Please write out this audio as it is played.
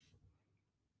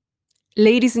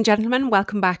Ladies and gentlemen,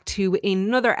 welcome back to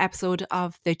another episode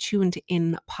of the Tuned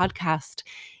In podcast.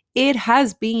 It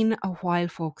has been a while,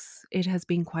 folks. It has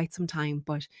been quite some time,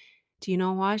 but do you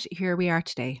know what? Here we are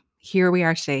today. Here we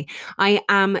are today. I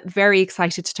am very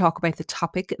excited to talk about the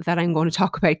topic that I'm going to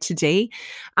talk about today.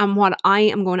 And what I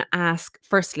am going to ask,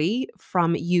 firstly,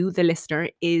 from you, the listener,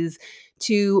 is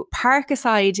to park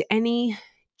aside any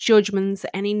judgments,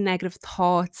 any negative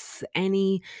thoughts,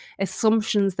 any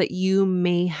assumptions that you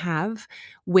may have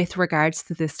with regards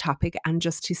to this topic, and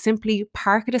just to simply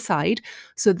park it aside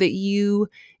so that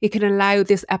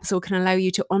this episode can allow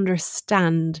you to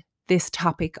understand this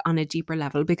topic on a deeper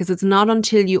level, because it's not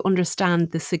until you understand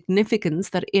the significance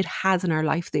that it has in our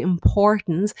life, the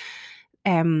importance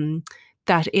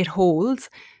that it holds,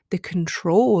 the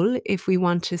control, if we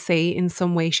want to say in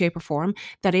some way, shape, or form,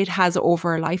 that it has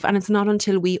over our life. And it's not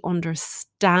until we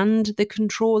understand the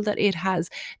control that it has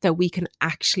that we can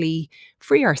actually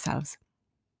free ourselves.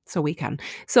 So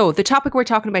the topic we're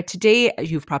talking about today,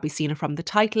 you've probably seen it from the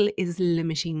title, is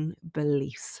limiting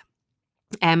beliefs.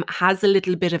 Has a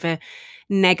little bit of a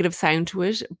negative sound to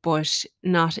it, but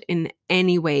not in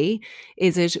any way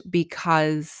is it,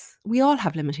 because we all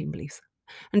have limiting beliefs.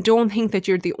 And don't think that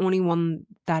you're the only one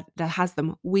that has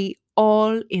them. We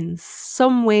all, in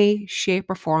some way, shape,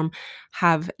 or form,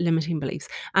 have limiting beliefs.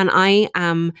 And I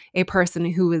am a person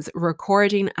who is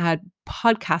recording a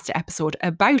podcast episode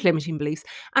about limiting beliefs,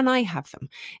 and I have them.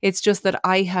 It's just that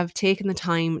I have taken the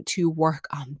time to work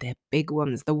on the big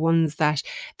ones, the ones that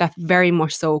very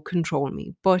much so control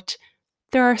me. But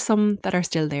there are some that are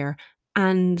still there.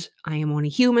 And I am only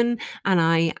human, and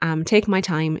I am taking my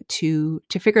time to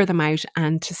figure them out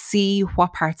and to see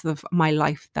what parts of my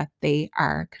life that they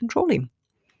are controlling.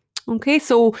 Okay,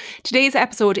 so today's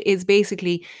episode is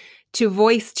basically to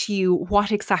voice to you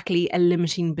what exactly a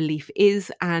limiting belief is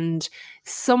and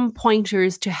some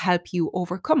pointers to help you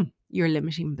overcome your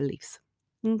limiting beliefs.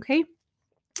 Okay.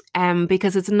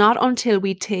 Because it's not until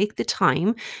we take the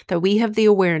time that we have the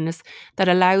awareness that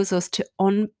allows us to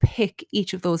unpick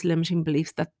each of those limiting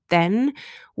beliefs that then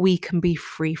we can be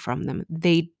free from them.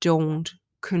 They don't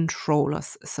control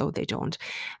us, so they don't.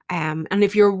 And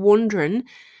if you're wondering,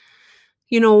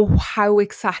 how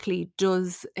exactly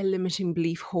does a limiting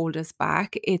belief hold us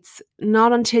back? It's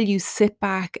not until you sit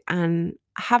back and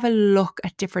have a look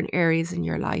at different areas in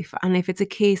your life. And if it's a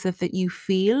case of that you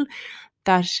feel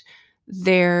that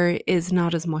there is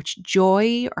not as much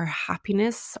joy or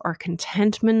happiness or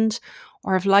contentment,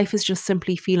 or if life is just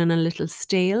simply feeling a little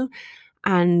stale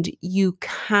and you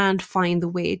can't find the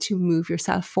way to move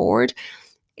yourself forward,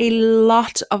 a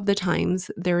lot of the times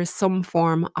there is some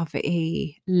form of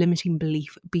a limiting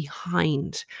belief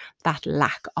behind that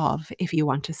lack of, if you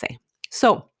want to say.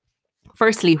 So,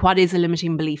 firstly, what is a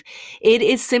limiting belief? It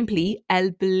is simply a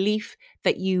belief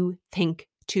that you think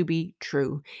to be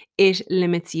true. It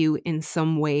limits you in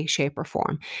some way, shape, or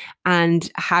form.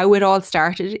 And how it all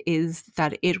started is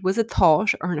that it was a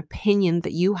thought or an opinion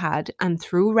that you had, and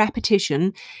through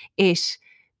repetition, it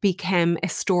became a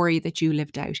story that you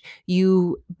lived out.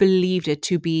 You believed it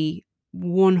to be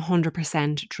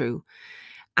 100% true.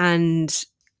 And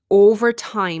over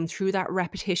time, through that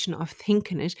repetition of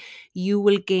thinking it, you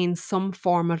will gain some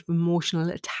form of emotional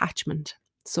attachment.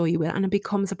 So you will, and it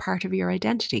becomes a part of your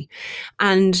identity.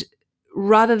 And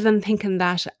rather than thinking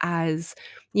that as,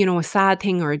 a sad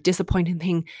thing or a disappointing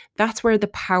thing, that's where the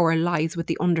power lies with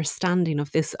the understanding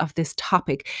of this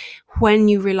topic. When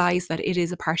you realize that it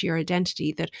is a part of your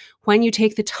identity, that when you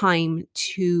take the time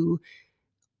to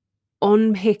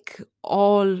unpick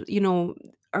all,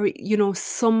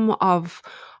 some of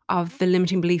the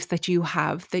limiting beliefs that you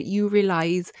have, that you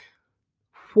realize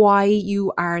why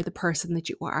you are the person that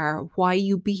you are, why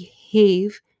you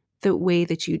behave the way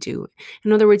that you do.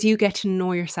 In other words, you get to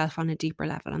know yourself on a deeper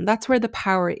level. And that's where the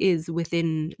power is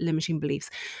within limiting beliefs.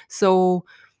 So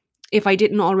if I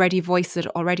didn't already voice it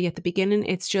already at the beginning,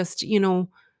 it's just,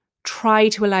 try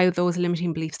to allow those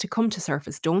limiting beliefs to come to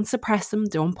surface. Don't suppress them.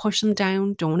 Don't push them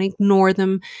down. Don't ignore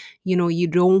them. You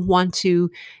don't want to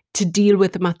deal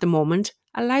with them at the moment.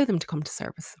 Allow them to come to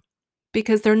surface,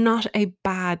 because they're not a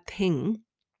bad thing.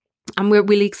 And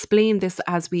we'll explain this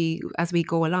as we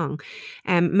go along.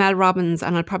 Mel Robbins,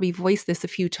 and I'll probably voice this a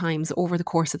few times over the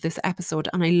course of this episode,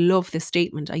 and I love this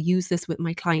statement. I use this with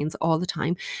my clients all the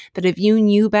time, that if you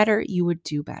knew better, you would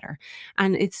do better.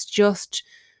 And it's just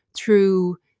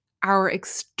through our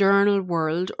external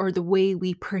world, or the way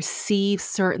we perceive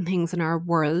certain things in our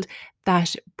world,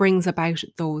 that brings about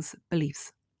those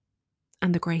beliefs.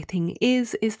 And the great thing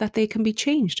is that they can be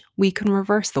changed. We can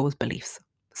reverse those beliefs.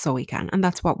 So we can. And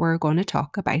that's what we're going to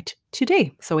talk about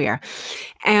today. So we are.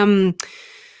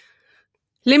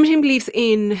 Limiting beliefs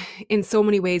in so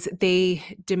many ways, they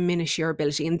diminish your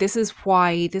ability. And this is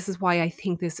why I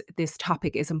think this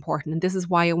topic is important. And this is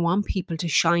why I want people to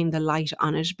shine the light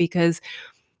on it, because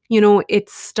it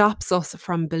stops us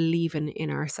from believing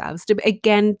in ourselves.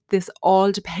 Again, this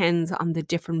all depends on the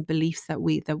different beliefs that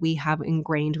we have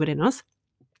ingrained within us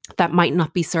that might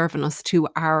not be serving us to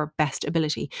our best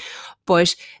ability.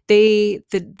 But the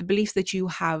beliefs that you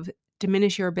have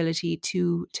diminish your ability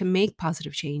to make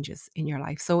positive changes in your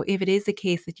life. So if it is the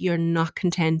case that you're not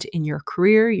content in your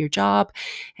career, your job,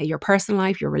 your personal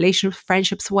life, your relationships,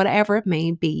 friendships, whatever it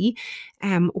may be,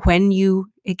 when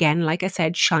you, again, like I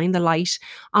said, shine the light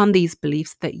on these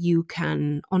beliefs, that you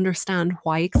can understand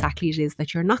why exactly it is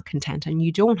that you're not content and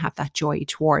you don't have that joy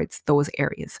towards those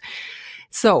areas.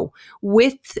 So,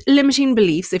 with limiting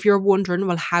beliefs, if you're wondering,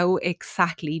 well, how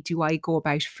exactly do I go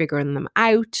about figuring them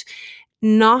out?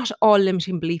 Not all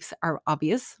limiting beliefs are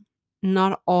obvious.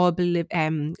 Not all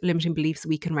limiting beliefs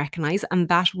we can recognize. And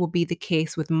that will be the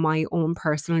case with my own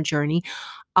personal journey.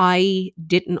 I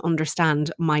didn't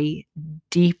understand my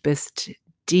deepest,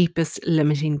 deepest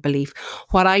limiting belief.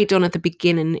 What I done at the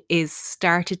beginning is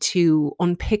started to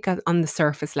unpick it on the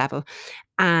surface level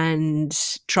and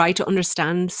try to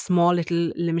understand small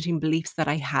little limiting beliefs that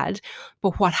I had.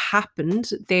 But what happened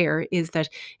there is that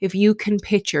if you can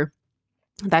picture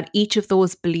that each of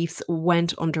those beliefs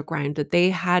went underground, that they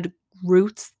had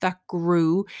roots that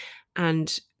grew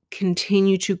and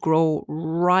continue to grow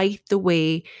right the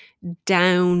way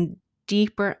down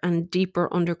deeper and deeper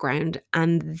underground.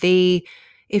 And they,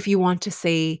 if you want to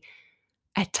say,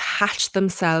 attach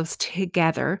themselves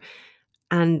together.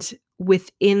 And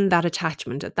within that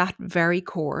attachment, at that very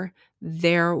core,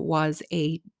 there was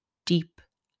a deep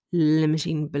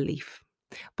limiting belief.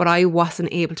 But I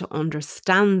wasn't able to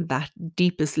understand that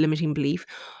deepest limiting belief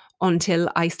until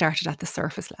I started at the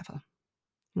surface level.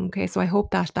 Okay, so I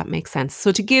hope that that makes sense.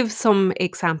 So, to give some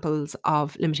examples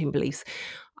of limiting beliefs,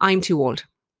 I'm too old,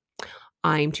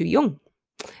 I'm too young.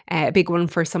 A big one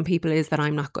for some people is that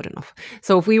I'm not good enough.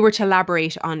 So, if we were to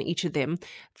elaborate on each of them,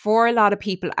 for a lot of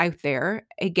people out there,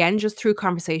 again, just through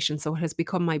conversation, so it has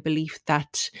become my belief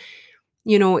that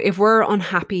if we're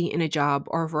unhappy in a job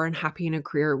or if we're unhappy in a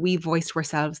career, we voice to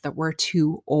ourselves that we're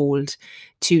too old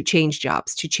to change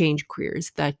jobs, to change careers,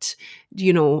 that,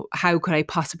 how could I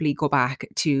possibly go back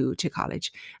to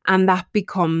college? And that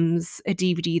becomes a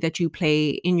DVD that you play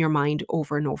in your mind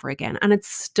over and over again. And it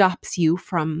stops you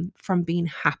from being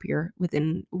happier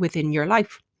within your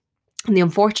life. And the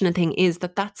unfortunate thing is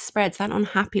that spreads, that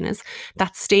unhappiness,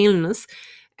 that staleness,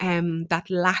 that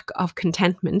lack of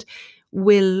contentment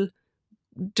will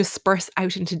disperse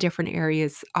out into different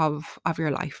areas of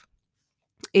your life.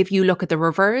 If you look at the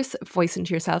reverse, voicing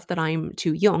to yourself that I'm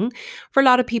too young, for a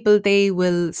lot of people, they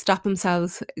will stop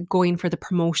themselves going for the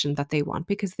promotion that they want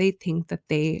because they think that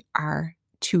they are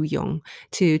too young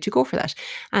to go for that.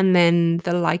 And then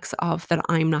the likes of that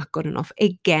I'm not good enough.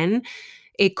 Again,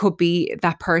 it could be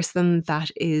that person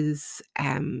that is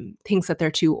thinks that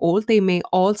they're too old. They may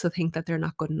also think that they're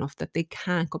not good enough, that they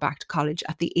can't go back to college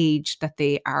at the age that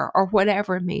they are, or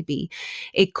whatever it may be.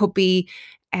 It could be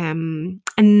a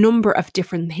number of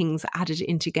different things added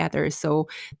in together. So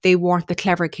they weren't the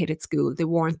clever kid at school, they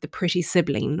weren't the pretty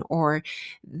sibling, or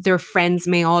their friends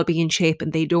may all be in shape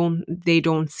and they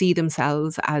don't see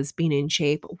themselves as being in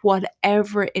shape.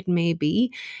 Whatever it may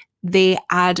be, they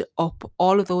add up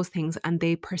all of those things and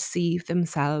they perceive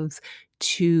themselves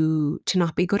to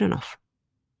not be good enough.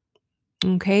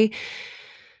 Okay.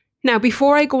 Now,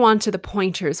 before I go on to the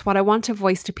pointers, what I want to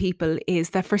voice to people is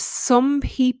that for some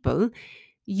people,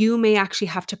 you may actually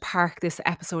have to park this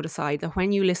episode aside, that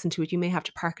when you listen to it, you may have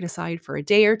to park it aside for a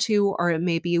day or two, or it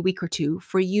may be a week or two,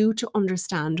 for you to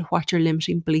understand what your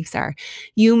limiting beliefs are.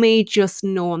 You may just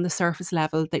know on the surface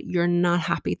level that you're not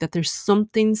happy, that there's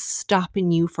something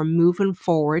stopping you from moving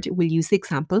forward. We'll use the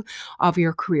example of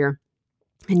your career,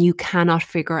 and you cannot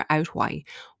figure out why.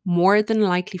 More than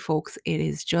likely, folks, it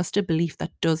is just a belief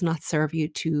that does not serve you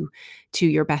to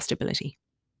your best ability.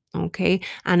 Okay.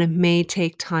 And it may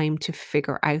take time to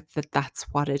figure out that that's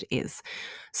what it is.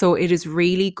 So it is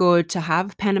really good to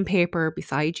have pen and paper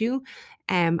beside you.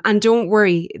 And don't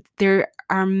worry, there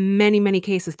are many, many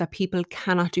cases that people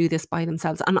cannot do this by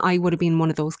themselves. And I would have been one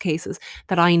of those cases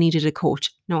that I needed a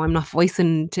coach. No, I'm not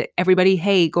voicing to everybody,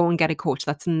 hey, go and get a coach.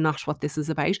 That's not what this is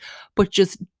about. But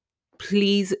just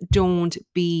please don't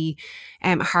be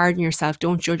hard on yourself.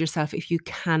 Don't judge yourself if you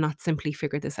cannot simply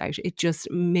figure this out. It just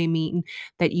may mean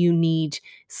that you need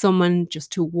someone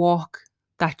just to walk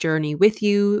that journey with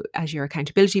you as your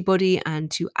accountability buddy, and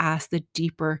to ask the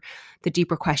deeper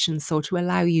questions, so to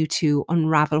allow you to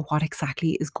unravel what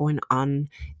exactly is going on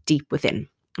deep within.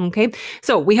 Okay,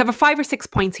 so we have a 5 or 6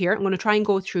 points here. I'm going to try and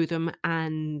go through them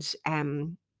and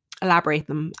elaborate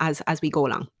them as we go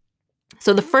along.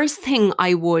 So the first thing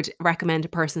I would recommend a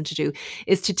person to do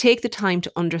is to take the time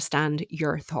to understand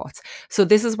your thoughts. So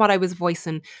this is what I was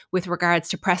voicing with regards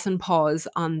to press and pause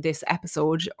on this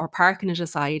episode, or parking it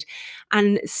aside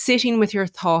and sitting with your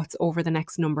thoughts over the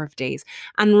next number of days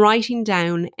and writing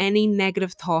down any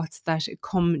negative thoughts that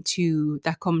come to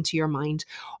your mind,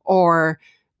 or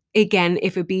again,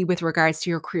 if it be with regards to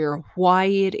your career, why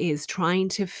it is, trying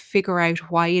to figure out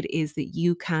why it is that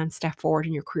you can't step forward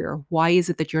in your career. Why is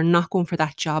it that you're not going for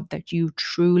that job that you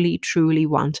truly, truly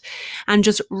want? And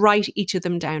just write each of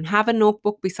them down. Have a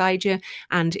notebook beside you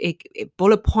and a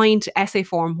bullet point, essay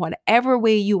form, whatever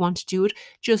way you want to do it,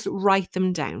 just write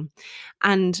them down.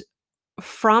 And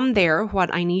from there,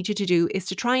 what I need you to do is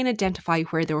to try and identify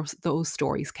where those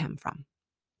stories came from.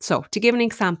 So, to give an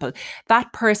example,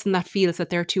 that person that feels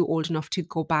that they're too old enough to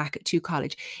go back to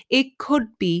college, it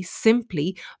could be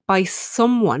simply by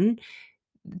someone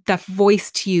that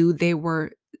voiced to you they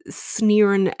were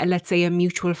sneering, let's say a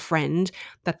mutual friend,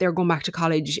 that they're going back to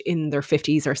college in their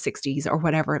 50s or 60s or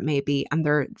whatever it may be. And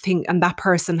and that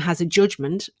person has a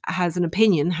judgment, has an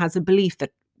opinion, has a belief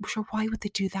that, sure, why would they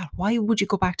do that? Why would you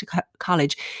go back to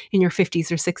college in your 50s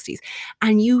or 60s?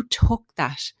 And you took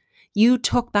that. You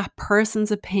took that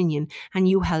person's opinion and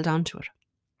you held on to it.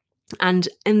 And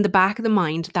in the back of the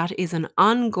mind, that is an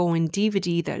ongoing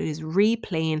DVD that is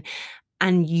replaying,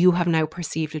 and you have now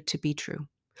perceived it to be true.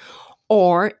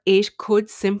 Or it could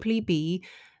simply be,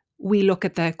 we look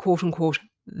at the quote unquote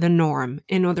the norm.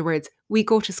 In other words, we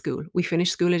go to school, we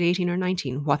finish school at 18 or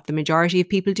 19. What the majority of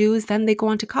people do is then they go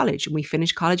on to college, and we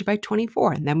finish college about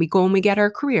 24, and then we go and we get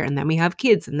our career, and then we have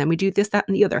kids, and then we do this, that,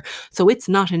 and the other. So it's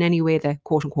not in any way the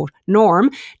quote unquote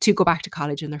norm to go back to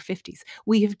college in their 50s.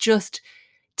 We have just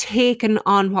taken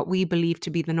on what we believe to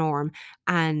be the norm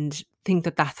and think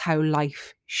that that's how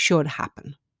life should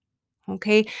happen.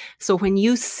 Okay, so when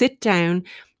you sit down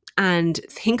and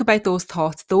think about those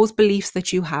thoughts, those beliefs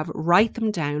that you have, write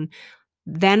them down.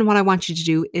 Then what I want you to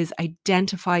do is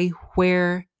identify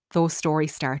where those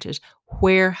stories started.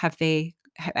 Where have they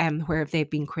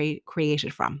been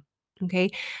created from?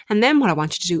 Okay, and then what I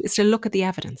want you to do is to look at the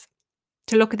evidence,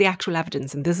 to look at the actual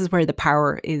evidence, and this is where the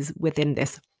power is within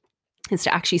this. Is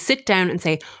to actually sit down and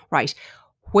say, right,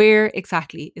 where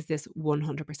exactly is this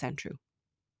 100% true?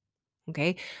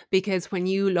 Okay. Because when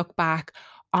you look back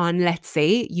on, let's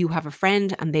say you have a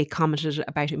friend and they commented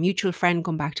about a mutual friend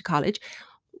going back to college,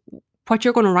 what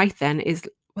you're going to write then is,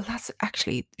 well, that's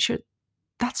actually, sure,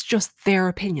 that's just their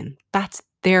opinion. That's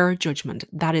their judgment.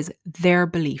 That is their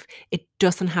belief. It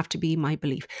doesn't have to be my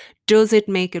belief. Does it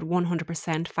make it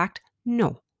 100% fact?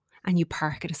 No. And you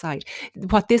park it aside.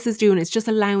 What this is doing is just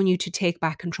allowing you to take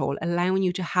back control, allowing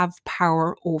you to have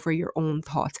power over your own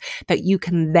thoughts, that you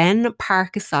can then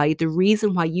park aside the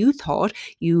reason why you thought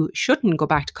you shouldn't go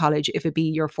back to college if it be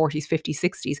your 40s, 50s,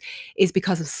 60s, is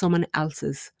because of someone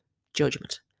else's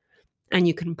judgment. And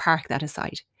you can park that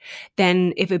aside.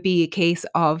 Then if it be a case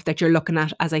of that you're looking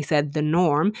at, as I said, the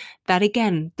norm, that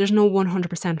again, there's no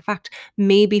 100% fact.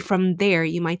 Maybe from there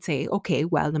you might say, okay,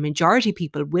 well, the majority of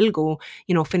people will go,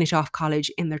 finish off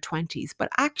college in their 20s. But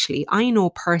actually, I know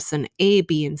person A,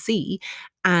 B, and C,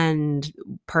 and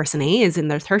person A is in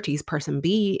their 30s, person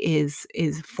B is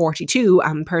 42,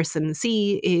 and person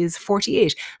C is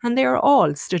 48, and they're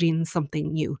all studying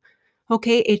something new.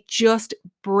 Okay, it just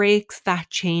breaks that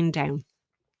chain down.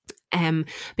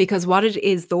 Because what it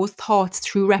is, those thoughts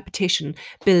through repetition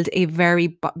build a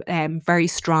very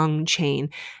strong chain.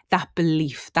 That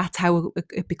belief, that's how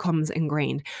it becomes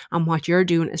ingrained. And what you're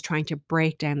doing is trying to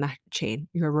break down that chain.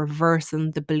 You're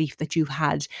reversing the belief that you've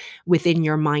had within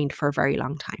your mind for a very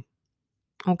long time.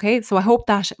 Okay, so I hope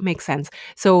that makes sense.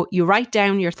 So you write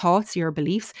down your thoughts, your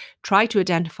beliefs, try to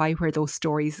identify where those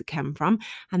stories came from,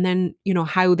 and then,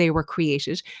 how they were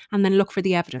created, and then look for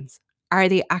the evidence. Are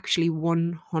they actually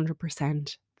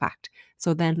 100% fact?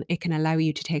 So then it can allow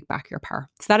you to take back your power.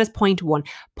 So that is point one.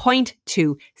 Point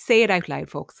two, say it out loud,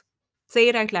 folks. Say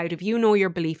it out loud. If you know your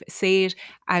belief, say it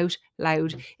out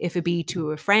loud. If it be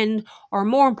to a friend, or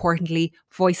more importantly,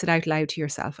 voice it out loud to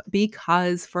yourself.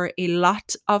 Because for a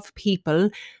lot of people,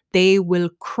 they will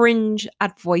cringe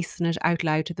at voicing it out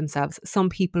loud to themselves. Some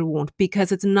people won't,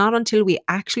 because it's not until we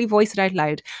actually voice it out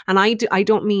loud. And I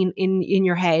don't mean in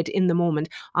your head in the moment.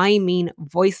 I mean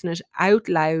voicing it out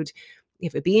loud.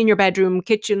 If it be in your bedroom,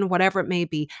 kitchen, whatever it may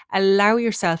be, allow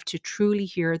yourself to truly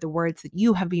hear the words that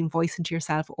you have been voicing to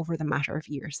yourself over the matter of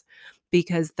years,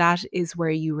 because that is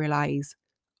where you realize,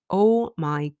 oh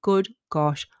my good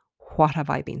gosh, what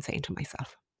have I been saying to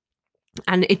myself?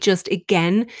 And it just,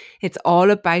 again, it's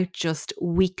all about just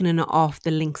weakening off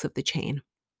the links of the chain.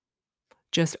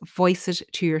 Just voice it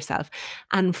to yourself.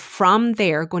 And from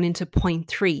there, going into point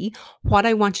 3, what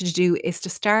I want you to do is to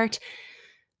start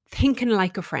thinking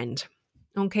like a friend.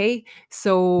 Okay.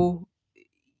 So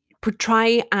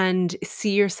try and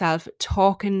see yourself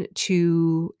talking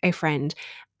to a friend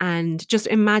and just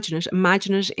imagine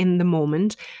it in the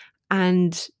moment,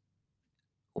 and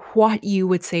what you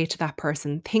would say to that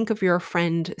person. Think of your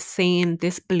friend saying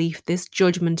this belief, this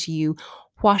judgment to you.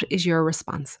 What is your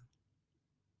response?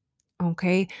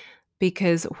 Okay.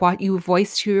 Because what you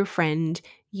voice to your friend,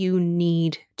 you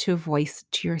need to voice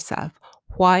to yourself.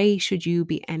 Why should you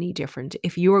be any different?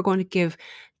 If you are going to give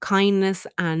kindness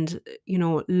and,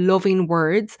 loving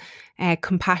words,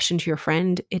 compassion to your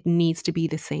friend, it needs to be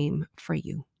the same for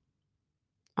you.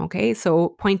 Okay. So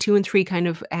point 2 and 3 kind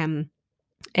of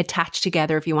attached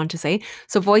together, if you want to say.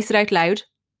 So voice it out loud.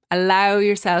 Allow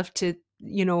yourself to,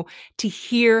 to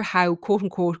hear how quote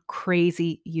unquote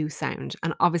crazy you sound.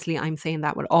 And obviously I'm saying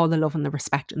that with all the love and the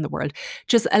respect in the world.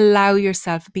 Just allow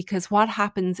yourself, because what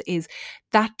happens is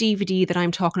that DVD that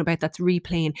I'm talking about that's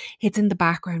replaying, it's in the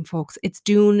background, folks. It's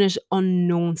doing it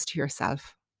unknowns to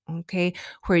yourself. Okay.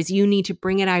 Whereas you need to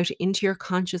bring it out into your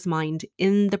conscious mind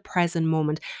in the present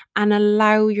moment and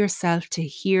allow yourself to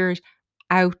hear it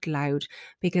out loud,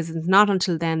 because it's not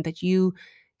until then that you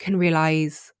can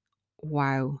realize,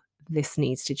 wow, this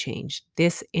needs to change.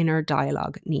 This inner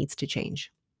dialogue needs to change.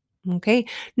 Okay.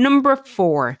 Number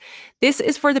 4, this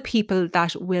is for the people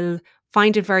that will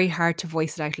find it very hard to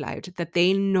voice it out loud, that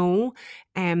they know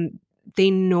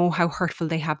how hurtful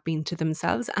they have been to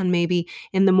themselves. And maybe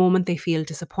in the moment they feel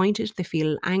disappointed, they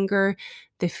feel anger,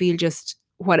 they feel just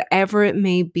whatever it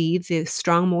may be, the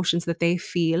strong emotions that they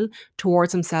feel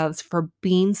towards themselves for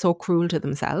being so cruel to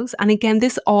themselves. And again,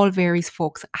 this all varies,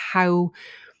 folks, how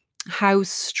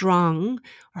strong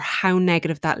or how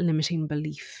negative that limiting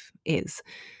belief is.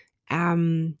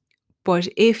 But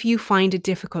if you find it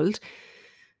difficult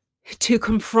to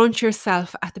confront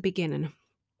yourself at the beginning,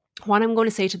 what I'm going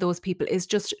to say to those people is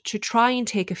just to try and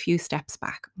take a few steps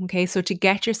back. Okay. So to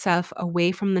get yourself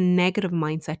away from the negative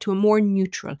mindset to a more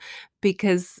neutral,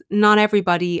 because not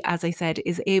everybody, as I said,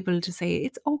 is able to say,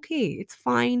 it's okay, it's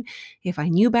fine. If I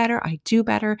knew better, I'd do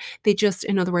better. They just,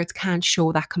 in other words, can't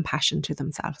show that compassion to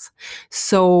themselves.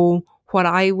 So what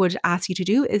I would ask you to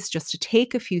do is just to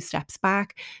take a few steps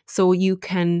back so you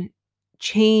can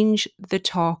change the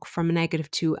talk from a negative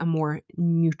to a more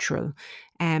neutral,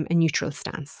 a neutral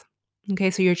stance.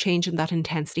 Okay, so you're changing that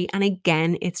intensity. And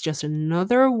again, it's just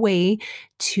another way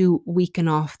to weaken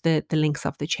off the links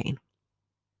of the chain.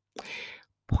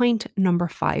 Point number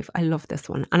 5. I love this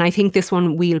one. And I think this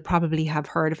one we'll probably have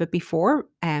heard of it before,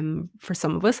 for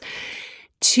some of us.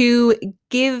 To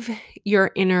give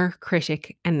your inner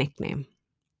critic a nickname.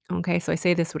 Okay, so I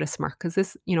say this with a smirk because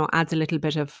this, adds a little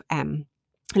bit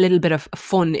of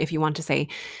fun, if you want to say.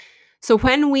 So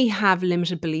when we have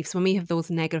limited beliefs, when we have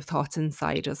those negative thoughts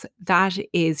inside us, that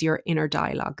is your inner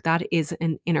dialogue. That is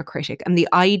an inner critic. And the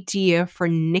idea for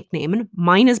nicknaming,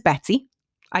 mine is Betsy.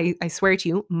 I swear to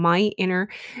you, my inner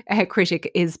critic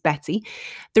is Betsy.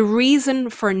 The reason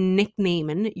for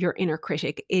nicknaming your inner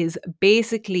critic is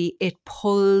basically it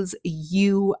pulls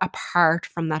you apart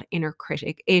from that inner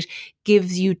critic. It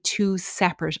gives you 2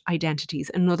 separate identities.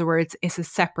 In other words, it's a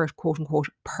separate quote unquote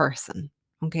person.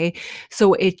 Okay.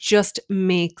 So it just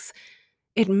makes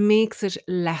it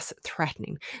less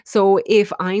threatening. So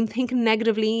if I'm thinking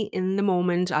negatively in the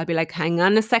moment, I'll be like, hang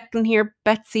on a second here,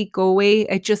 Betsy, go away.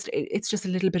 It's just a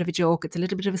little bit of a joke. It's a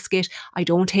little bit of a skit. I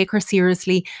don't take her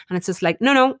seriously. And it's just like,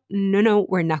 no,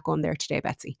 we're not going there today,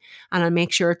 Betsy. And I'll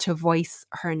make sure to voice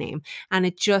her name. And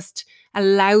it just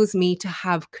allows me to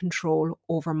have control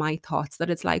over my thoughts, that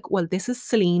it's like, well, this is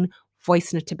Celine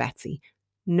voicing it to Betsy.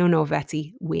 No,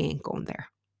 Betsy, we ain't going there.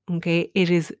 Okay, it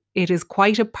is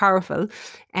quite a powerful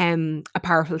thing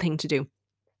to do.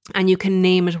 And you can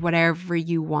name it whatever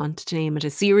you want to name it, a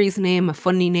series name, a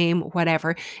funny name,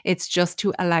 whatever. It's just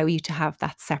to allow you to have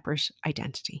that separate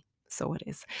identity. So it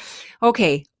is.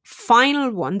 Okay,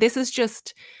 final one. This is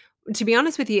just, to be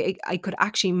honest with you, I could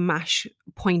actually mash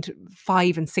point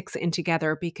 5 and 6 in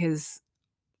together, because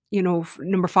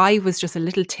number 5 was just a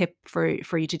little tip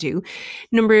for you to do.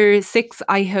 Number 6,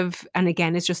 I have, and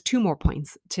again, it's just 2 more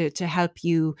points to help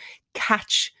you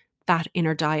catch that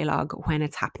inner dialogue when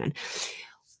it's happening.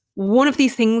 One of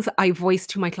these things I voice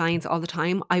to my clients all the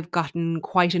time. I've gotten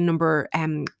quite a number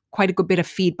quite a good bit of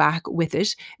feedback with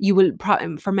it. You will,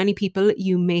 for many people,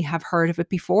 you may have heard of it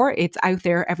before. It's out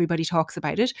there. Everybody talks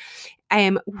about it.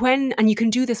 And you can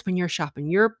do this when you're shopping.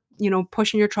 You're,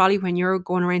 pushing your trolley when you're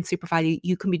going around SuperValu.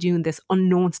 You can be doing this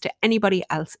unknowns to anybody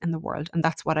else in the world. And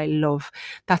that's what I love.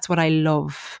 That's what I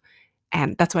love.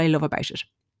 That's what I love about it.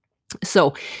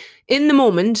 So in the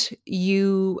moment,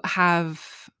 you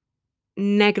have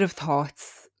negative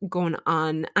thoughts going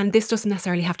on, and this doesn't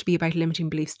necessarily have to be about limiting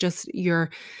beliefs. Just you're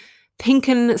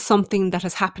thinking something that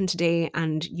has happened today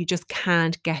and you just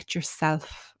can't get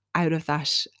yourself out of that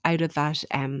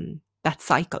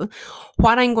cycle.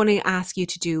 What I'm going to ask you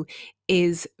to do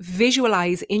is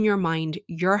visualize in your mind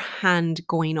your hand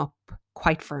going up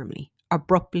quite firmly,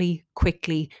 abruptly,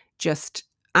 quickly, just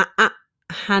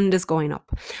hand is going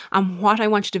up. And what I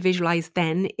want you to visualize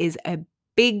then is a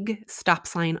big stop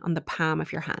sign on the palm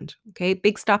of your hand. Okay,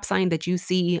 big stop sign that you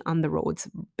see on the roads,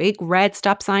 big red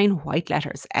stop sign, white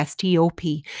letters, STOP.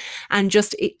 And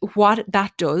just what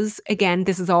that does, again,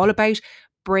 this is all about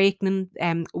breaking,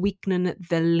 weakening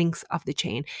the links of the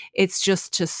chain. It's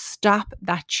just to stop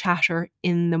that chatter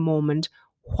in the moment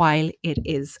while it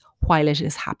is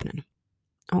happening.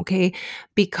 Okay,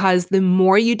 because the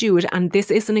more you do it, and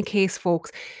this isn't a case,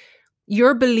 folks,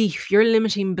 your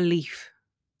limiting belief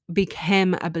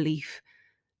became a belief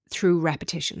through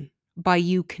repetition by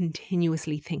you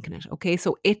continuously thinking it. Okay,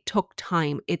 so it took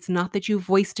time. It's not that you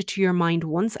voiced it to your mind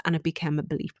once and it became a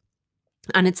belief.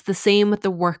 And it's the same with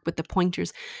the work, with the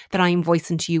pointers that I'm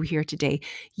voicing to you here today.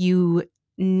 You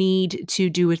need to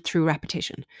do it through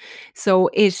repetition. So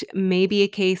it may be a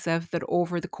case of that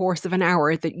over the course of an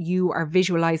hour that you are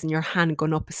visualizing your hand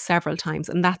going up several times,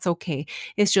 and that's okay.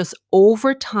 It's just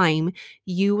over time,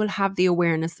 you will have the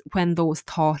awareness when those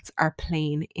thoughts are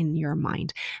playing in your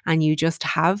mind, and you just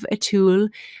have a tool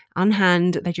on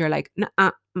hand that you're like,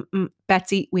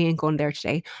 Betsy, we ain't going there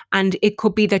today. And it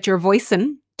could be that you're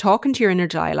talking to your inner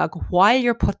dialogue while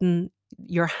you're putting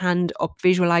your hand up,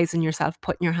 visualizing yourself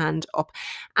putting your hand up,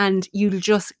 and you'll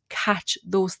just catch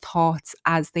those thoughts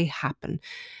as they happen.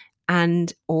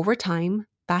 And over time,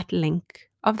 that link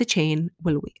of the chain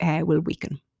will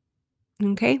weaken.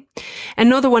 Okay.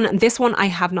 Another one, this one I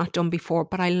have not done before,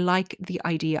 but I like the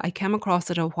idea. I came across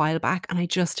it a while back, and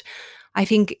I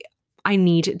think I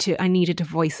needed to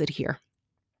voice it here.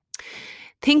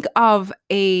 Think of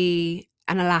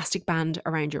an elastic band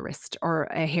around your wrist or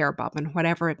a hair bobbin,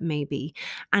 whatever it may be.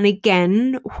 And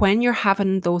again, when you're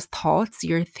having those thoughts,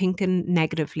 you're thinking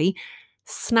negatively,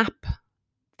 snap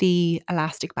the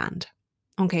elastic band.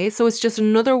 Okay, so it's just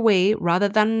another way, rather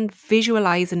than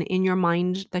visualizing in your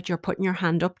mind that you're putting your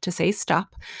hand up to say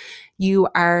stop, you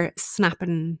are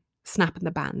snapping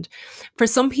the band. For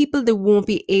some people, they won't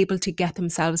be able to get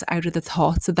themselves out of the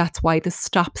thought, so that's why the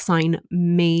stop sign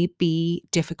may be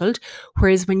difficult.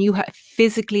 Whereas when you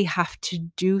physically have to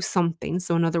do something,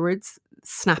 so in other words,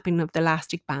 snapping of the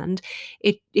elastic band,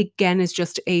 it again is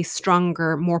just a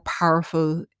stronger, more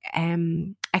powerful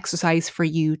exercise for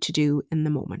you to do in the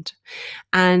moment.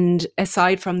 And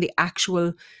aside from the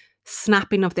actual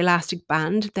snapping of the elastic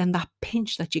band, then that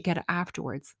pinch that you get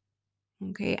afterwards.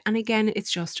 Okay. And again,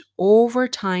 it's just over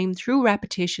time, through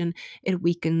repetition, it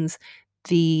weakens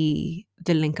the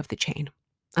link of the chain.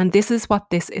 And this is what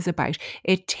this is about.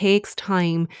 It takes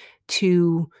time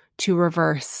to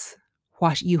reverse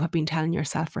what you have been telling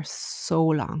yourself for so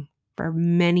long, for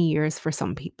many years for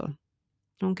some people.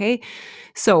 Okay.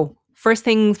 So first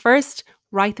things first,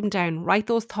 write them down, write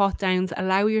those thoughts down,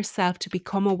 allow yourself to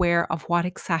become aware of what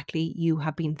exactly you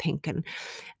have been thinking,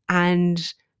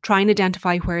 and try and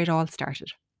identify where it all started.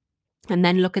 And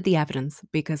then look at the evidence,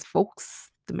 because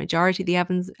folks, the majority of the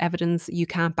evidence, you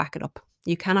can't back it up.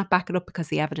 You cannot back it up because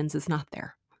the evidence is not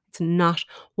there. It's not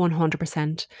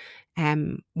 100%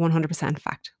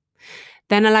 fact.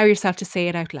 Then allow yourself to say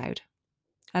it out loud.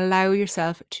 Allow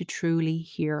yourself to truly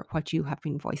hear what you have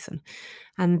been voicing.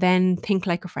 And then think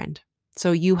like a friend.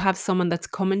 So you have someone that's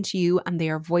coming to you and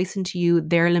they are voicing to you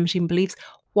their limiting beliefs.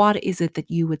 What is it that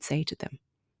you would say to them?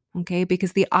 Okay,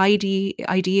 because the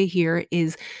idea here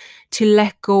is to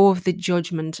let go of the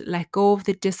judgment, let go of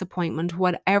the disappointment,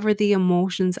 whatever the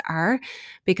emotions are.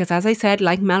 Because as I said,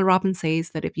 like Mel Robbins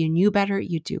says, that if you knew better,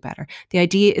 you'd do better. The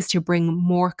idea is to bring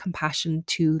more compassion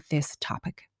to this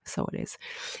topic. So it is.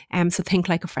 So think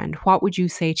like a friend. What would you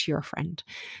say to your friend?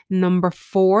 Number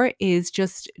 4 is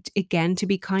just, again, to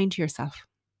be kind to yourself.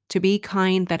 To be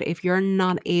kind, that if you're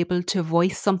not able to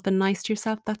voice something nice to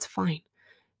yourself, that's fine.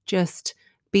 Just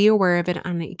be aware of it,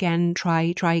 and again,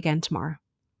 try again tomorrow.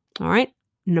 All right.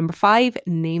 Number 5,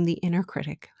 name the inner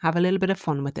critic. Have a little bit of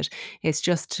fun with it. It's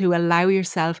just to allow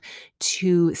yourself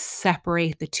to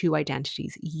separate the two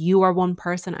identities. You are one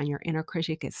person and your inner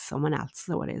critic is someone else.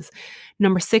 So it is.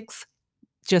 Number 6,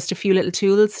 just a few little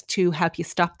tools to help you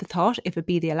stop the thought, if it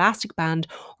be the elastic band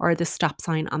or the stop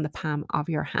sign on the palm of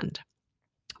your hand.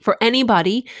 For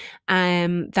anybody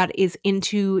that is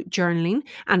into journaling,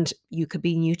 and you could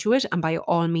be new to it, and by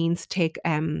all means take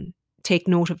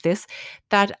note of this,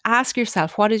 that ask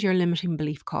yourself, what is your limiting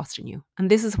belief costing you? And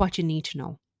this is what you need to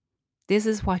know. This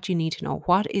is what you need to know.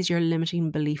 What is your limiting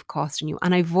belief costing you?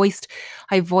 And I voiced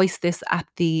this at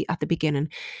the beginning.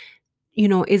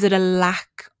 Is it a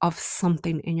lack of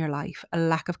something in your life? A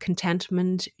lack of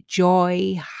contentment,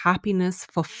 joy, happiness,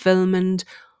 fulfillment,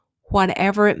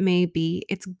 whatever it may be?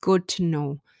 It's good to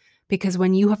know, because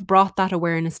when you have brought that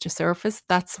awareness to surface,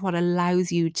 that's what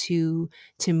allows you to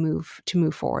move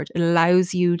forward. It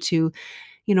allows you to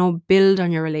build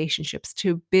on your relationships,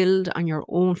 to build on your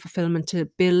own fulfillment, to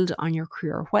build on your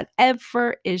career,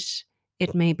 whatever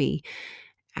it may be.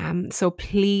 So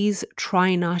please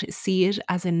try not to see it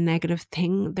as a negative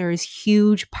thing. There is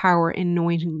huge power in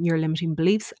knowing your limiting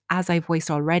beliefs. As I've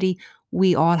voiced already,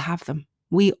 we all have them.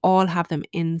 We all have them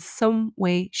in some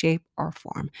way, shape, or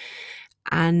form.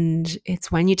 And it's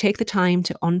when you take the time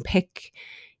to unpick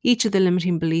each of the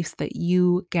limiting beliefs that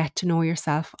you get to know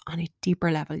yourself on a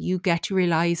deeper level. You get to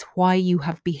realize why you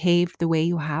have behaved the way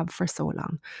you have for so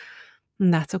long.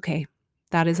 And that's okay.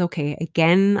 That is okay.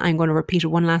 Again, I'm going to repeat it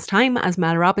one last time. As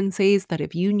Mel Robbins says, that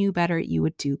if you knew better, you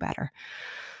would do better.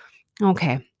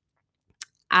 Okay.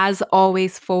 As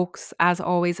always, folks,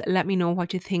 let me know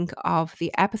what you think of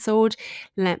the episode.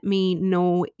 Let me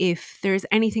know if there's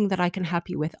anything that I can help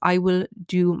you with. I will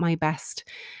do my best.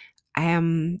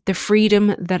 The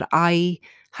freedom that I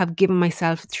have given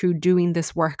myself through doing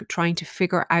this work, trying to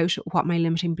figure out what my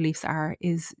limiting beliefs are,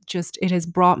 is just, it has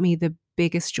brought me the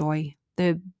biggest joy.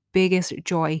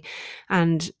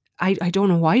 And I don't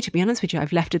know why, to be honest with you.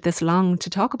 I've left it this long to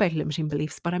talk about limiting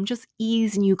beliefs, but I'm just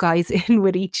easing you guys in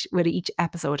with each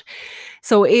episode.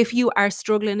 So if you are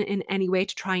struggling in any way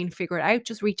to try and figure it out,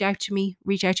 just reach out to me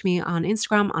on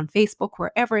Instagram, on Facebook,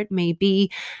 wherever it may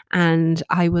be, and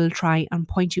I will try and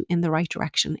point you in the right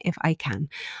direction if I can.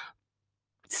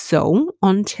 So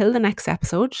until the next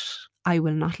episode, I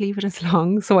will not leave it as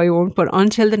long, so I won't, but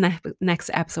until the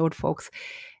next episode, folks,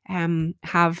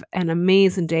 have an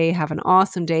amazing day, have an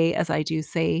awesome day, as I do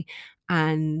say,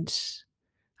 and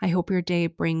I hope your day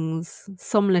brings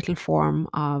some little form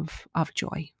of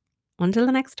joy. Until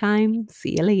the next time,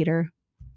 see you later.